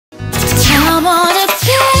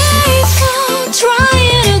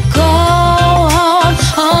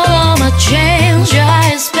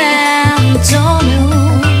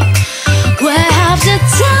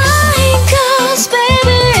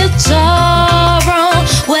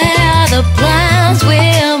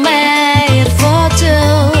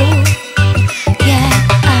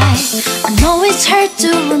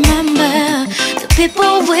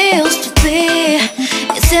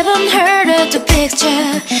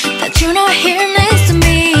that you're not here next to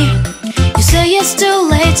me. You say it's too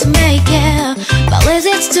late to make it, but at least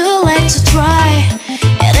it's too late to try.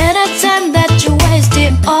 And at a time that you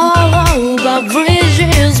wasted all over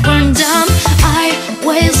bridges burned down, I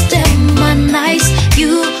wasted my nights.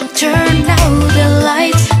 You turned out the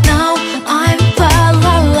lights. Now I'm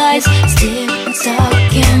paralyzed, still stuck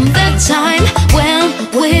in the time when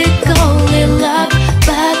we call it love.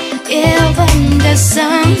 But even the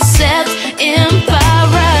sun sets in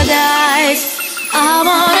paradise. I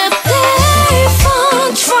wanna play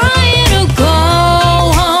fun, trying to go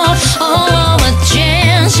home. All of my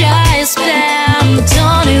chance I spent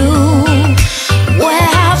on you. Where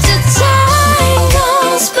half the time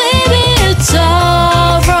goes, baby, it's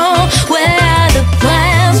all wrong. Where the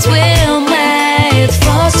plans we made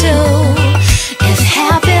for two. If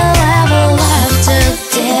happy ever after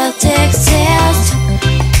death exists,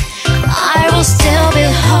 I will still be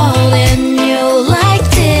holding you like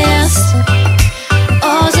this.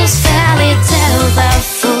 All those fairy tales are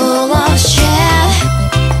full of shit.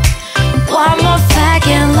 One more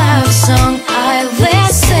fucking love song I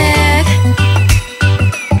will sing.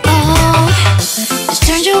 Oh, it's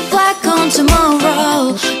turned you black on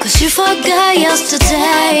tomorrow, 'cause you forgot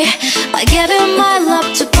yesterday. I gave you my love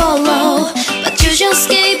to follow, but you just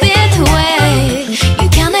gave